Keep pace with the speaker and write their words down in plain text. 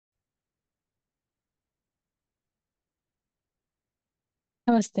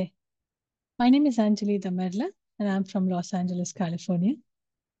Namaste. My name is Anjali Damerla, and I'm from Los Angeles, California.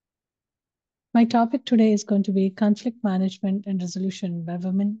 My topic today is going to be conflict management and resolution by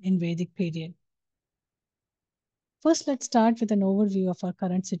women in Vedic period. First, let's start with an overview of our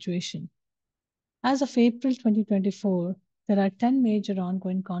current situation. As of April 2024, there are 10 major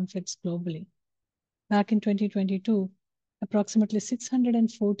ongoing conflicts globally. Back in 2022, approximately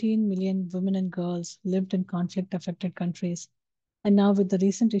 614 million women and girls lived in conflict affected countries. And now, with the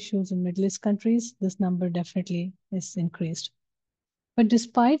recent issues in Middle East countries, this number definitely is increased. But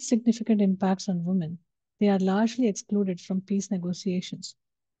despite significant impacts on women, they are largely excluded from peace negotiations.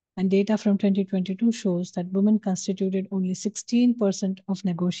 And data from 2022 shows that women constituted only 16% of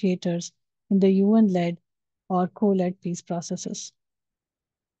negotiators in the UN led or co led peace processes.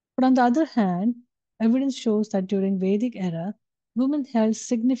 But on the other hand, evidence shows that during Vedic era, women held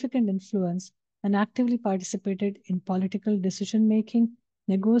significant influence and actively participated in political decision making,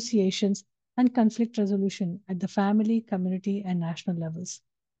 negotiations, and conflict resolution at the family, community, and national levels.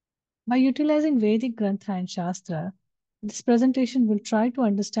 By utilizing Vedic Grantha and Shastra, this presentation will try to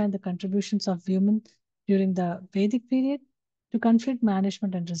understand the contributions of women during the Vedic period to conflict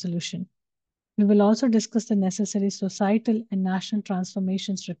management and resolution. We will also discuss the necessary societal and national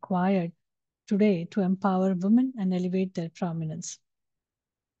transformations required today to empower women and elevate their prominence.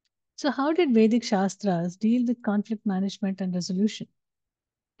 So, how did Vedic Shastras deal with conflict management and resolution?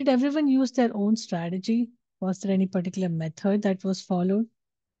 Did everyone use their own strategy? Was there any particular method that was followed?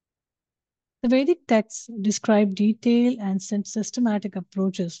 The Vedic texts describe detailed and systematic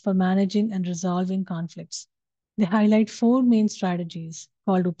approaches for managing and resolving conflicts. They highlight four main strategies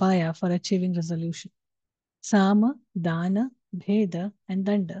called upaya for achieving resolution: Sama, Dana, Bheda, and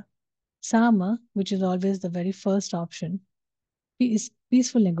Danda. Sama, which is always the very first option, is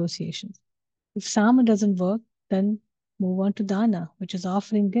peaceful negotiations. If Sama doesn't work, then move on to Dana, which is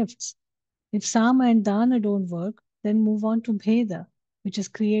offering gifts. If Sama and Dana don't work, then move on to Bheda, which is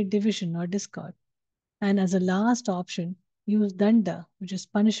create division or discord. And as a last option, use Danda, which is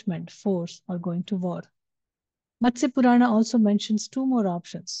punishment, force, or going to war. Matsya Purana also mentions two more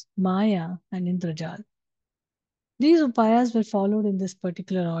options, Maya and Indrajal. These upayas were followed in this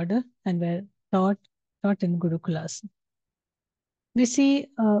particular order and were taught in Gurukulas. We see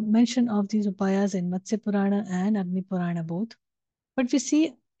mention of these upayas in Matsya Purana and Agni Purana both, but we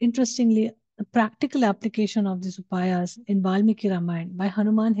see, interestingly, the practical application of these upayas in Valmiki Ramayana by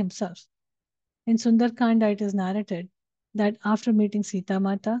Hanuman himself. In Sundarkanda, it is narrated that after meeting Sita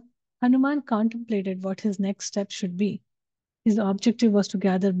Mata, Hanuman contemplated what his next step should be. His objective was to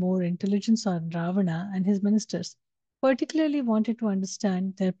gather more intelligence on Ravana and his ministers, particularly wanted to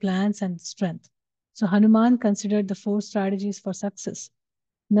understand their plans and strength. So Hanuman considered the four strategies for success.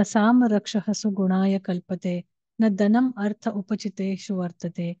 न साम रक्षहसु गुणाय कल्पते न धनम अर्थ उपचितेषु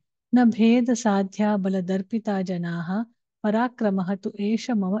वर्तते न भेद साध्या बलदर्पिता जनाः पराक्रमः तु एष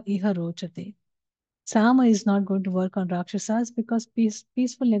मम इह रोचते. Sama is not going to work on Rakshasas because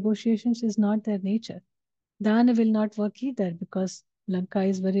peaceful negotiations is not their nature. Dana will not work either because Lanka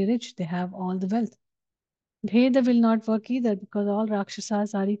is very rich, they have all the wealth. Bheda will not work either because all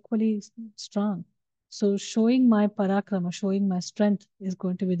Rakshasas are equally strong. So showing my parakrama, showing my strength is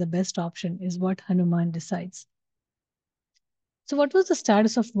going to be the best option, is what Hanuman decides. So what was the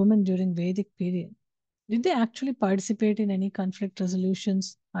status of women during Vedic period? Did they actually participate in any conflict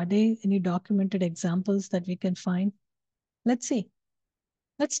resolutions? Are there any documented examples that we can find? Let's see.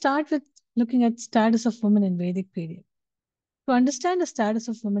 Let's start with looking at status of women in Vedic period. To understand the status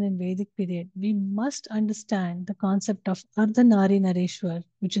of women in Vedic period, we must understand the concept of Ardhanari Nareshwar,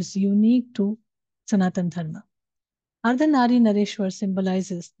 which is unique to Sanatan Dharma. Ardhanari Nareshwar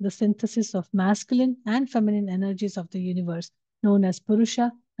symbolizes the synthesis of masculine and feminine energies of the universe, known as Purusha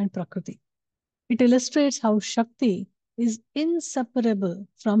and Prakriti. It illustrates how Shakti is inseparable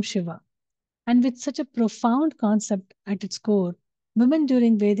from Shiva. And with such a profound concept at its core, women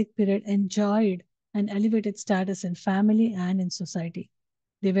during Vedic period enjoyed an elevated status in family and in society.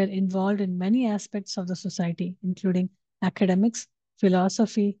 They were involved in many aspects of the society, including academics,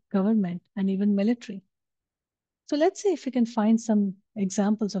 philosophy, government, and even military. So let's see if we can find some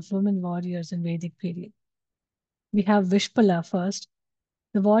examples of women warriors in Vedic period. We have Vishpala first,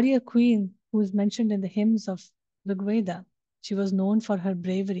 the warrior queen who is mentioned in the hymns of Rigveda. She was known for her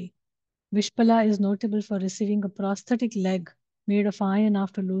bravery. Vishpala is notable for receiving a prosthetic leg made of iron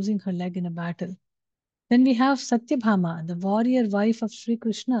after losing her leg in a battle. Then we have Satyabhama, the warrior wife of Sri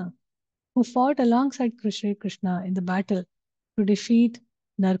Krishna, who fought alongside Sri Krishna in the battle to defeat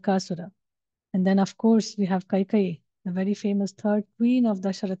Narkasura. And then, of course, we have Kaikeyi, the very famous third queen of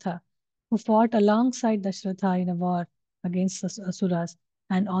Dasharatha, who fought alongside Dasharatha in a war against the Asuras.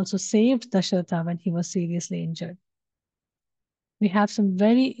 and also saved Dasharatha when he was seriously injured. We have some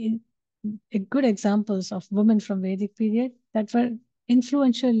good examples of women from Vedic period that were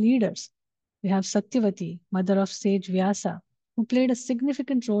influential leaders. We have Satyavati, mother of sage Vyasa, who played a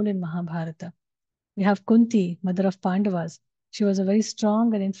significant role in Mahabharata. We have Kunti, mother of Pandavas. She was a very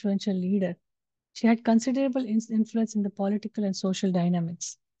strong and influential leader. She had considerable influence in the political and social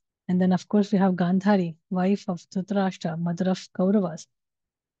dynamics. And then, of course, we have Gandhari, wife of Dhritarashtra, mother of Kauravas.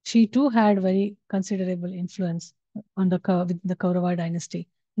 She too had very considerable influence on with the Kaurava dynasty,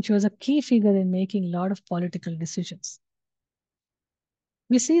 and she was a key figure in making a lot of political decisions.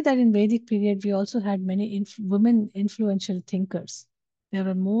 We see that in Vedic period, we also had many women influential thinkers. There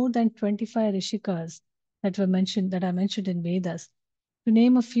were more than 25 rishikas that are mentioned in Vedas. To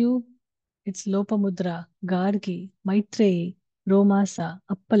name a few, it's Lopamudra, Gargi, Maitreyi, Romasa,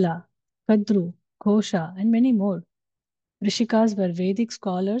 Appala, Kadru, Ghosha, and many more. Rishikas were Vedic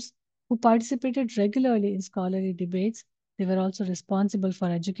scholars who participated regularly in scholarly debates. They were also responsible for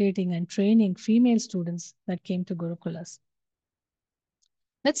educating and training female students that came to Gurukulas.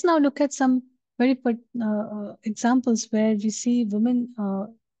 Let's now look at some examples where we see women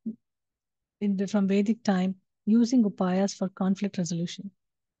from Vedic time using upayas for conflict resolution.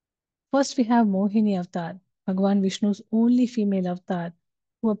 First, we have Mohini Avatar, Bhagwan Vishnu's only female avatar,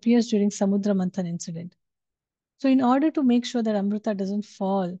 who appears during Samudra Manthan incident. So, in order to make sure that Amrita doesn't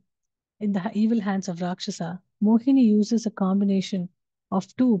fall in the evil hands of Rakshasa, Mohini uses a combination of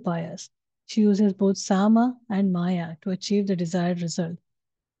two upayas. She uses both Sama and Maya to achieve the desired result.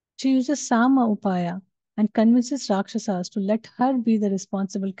 She uses Sama Upaya and convinces Rakshasas to let her be the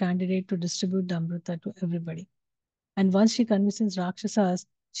responsible candidate to distribute the Amrita to everybody. And once she convinces Rakshasas,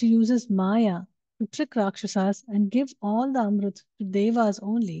 she uses Maya to trick Rakshasas and give all the Amrit to Devas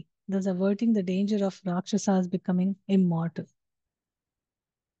only, thus averting the danger of Rakshasas becoming immortal.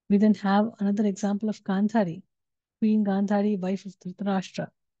 We then have another example of Gandhari, Queen Gandhari, wife of Dhritarashtra.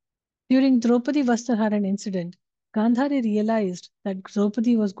 During Draupadi Vastraharan incident, Gandhari realized that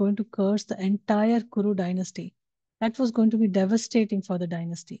Draupadi was going to curse the entire Kuru dynasty. That was going to be devastating for the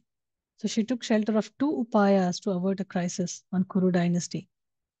dynasty. So she took shelter of two upayas to avert a crisis on Kuru dynasty.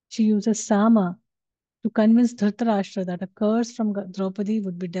 She uses Sama to convince Dhritarashtra that a curse from Draupadi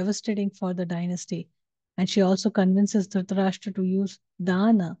would be devastating for the dynasty. And she also convinces Dhritarashtra to use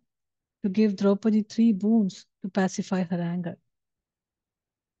Dana to give Draupadi 3 boons to pacify her anger.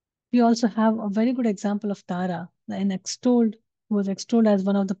 We also have a very good example of Tara, who was extolled as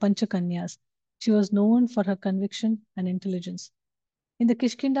one of the Panchakanyas. She was known for her conviction and intelligence. In the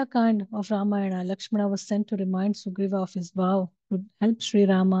Kishkinda Kand of Ramayana, Lakshmana was sent to remind Sugriva of his vow to help Sri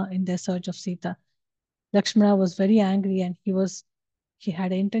Rama in their search of Sita. Lakshmana was very angry and he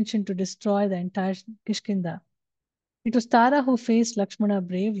had an intention to destroy the entire Kishkinda. It was Tara who faced Lakshmana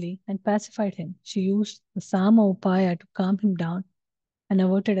bravely and pacified him. She used the Sama Upaya to calm him down and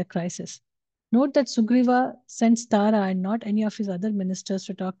averted a crisis. Note that Sugriva sends Tara and not any of his other ministers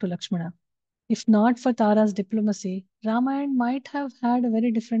to talk to Lakshmana. If not for Tara's diplomacy, Ramayana might have had a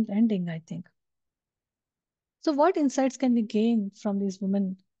very different ending, I think. So, what insights can we gain from these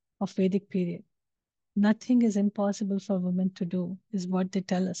women of Vedic period? Nothing is impossible for women to do, is what they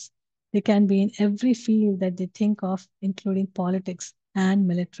tell us. They can be in every field that they think of, including politics and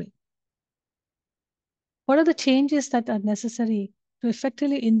military. What are the changes that are necessary to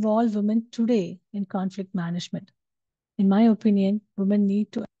effectively involve women today in conflict management? In my opinion, women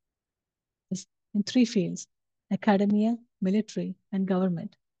need to in 3 fields: academia, military, and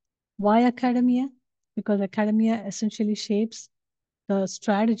government. Why academia? Because academia essentially shapes the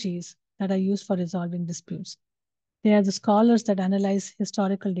strategies that are used for resolving disputes. They are the scholars that analyze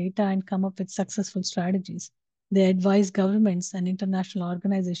historical data and come up with successful strategies. They advise governments and international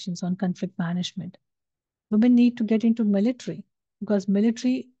organizations on conflict management. Women need to get into military because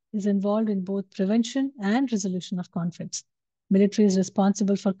military is involved in both prevention and resolution of conflicts. Military is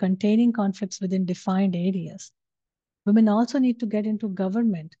responsible for containing conflicts within defined areas. Women also need to get into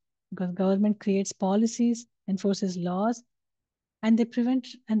government because government creates policies, enforces laws, and they prevent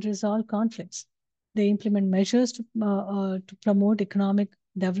and resolve conflicts. They implement measures to promote economic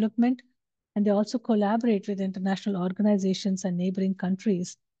development, and they also collaborate with international organizations and neighboring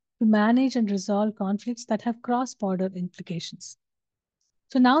countries to manage and resolve conflicts that have cross-border implications.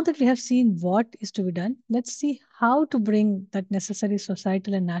 So now that we have seen what is to be done, let's see how to bring that necessary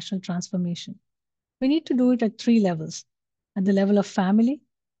societal and national transformation. We need to do it at 3 levels: at the level of family,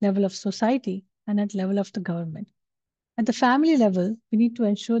 level of society, and at level of the government. At the family level, we need to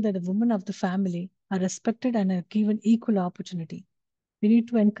ensure that the women of the family are respected and are given equal opportunity. We need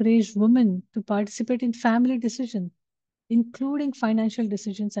to encourage women to participate in family decisions, including financial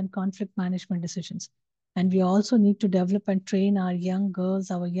decisions and conflict management decisions. And we also need to develop and train our young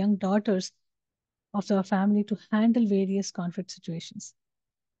girls, our young daughters of our family to handle various conflict situations.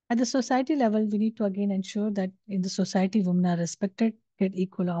 At the society level, we need to again ensure that in the society, women are respected, get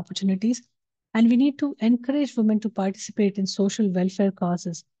equal opportunities, and we need to encourage women to participate in social welfare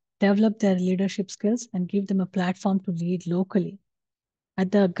causes, develop their leadership skills, and give them a platform to lead locally.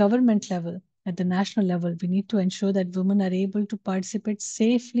 At the government level, at the national level, we need to ensure that women are able to participate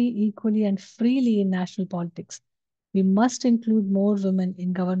safely, equally, and freely in national politics. We must include more women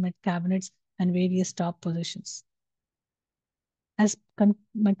in government cabinets and various top positions. As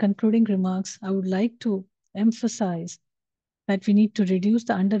my concluding remarks, I would like to emphasize that we need to reduce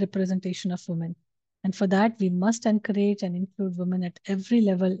the underrepresentation of women. And for that, we must encourage and include women at every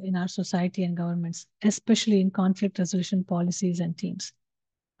level in our society and governments, especially in conflict resolution policies and teams.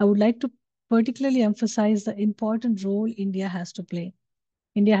 I would like to particularly emphasize the important role India has to play.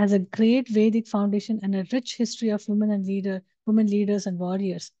 India has a great Vedic foundation and a rich history of women leaders and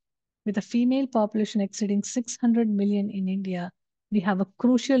warriors. With a female population exceeding 600 million in India, we have a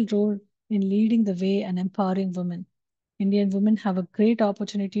crucial role in leading the way and empowering women. Indian women have a great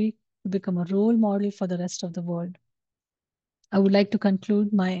opportunity to become a role model for the rest of the world. I would like to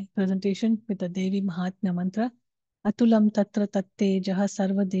conclude my presentation with the Devi Mahatmya mantra. Atulam tatra tattejaha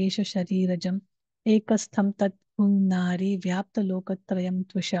sarvadesha sharirajam ekastham tat nari vyapta lokatrayam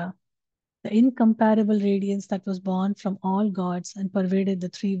tvisha. The incomparable radiance that was born from all gods and pervaded the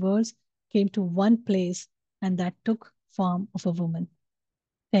three worlds came to one place, and that took form of a woman.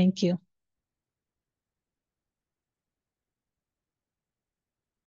 Thank you.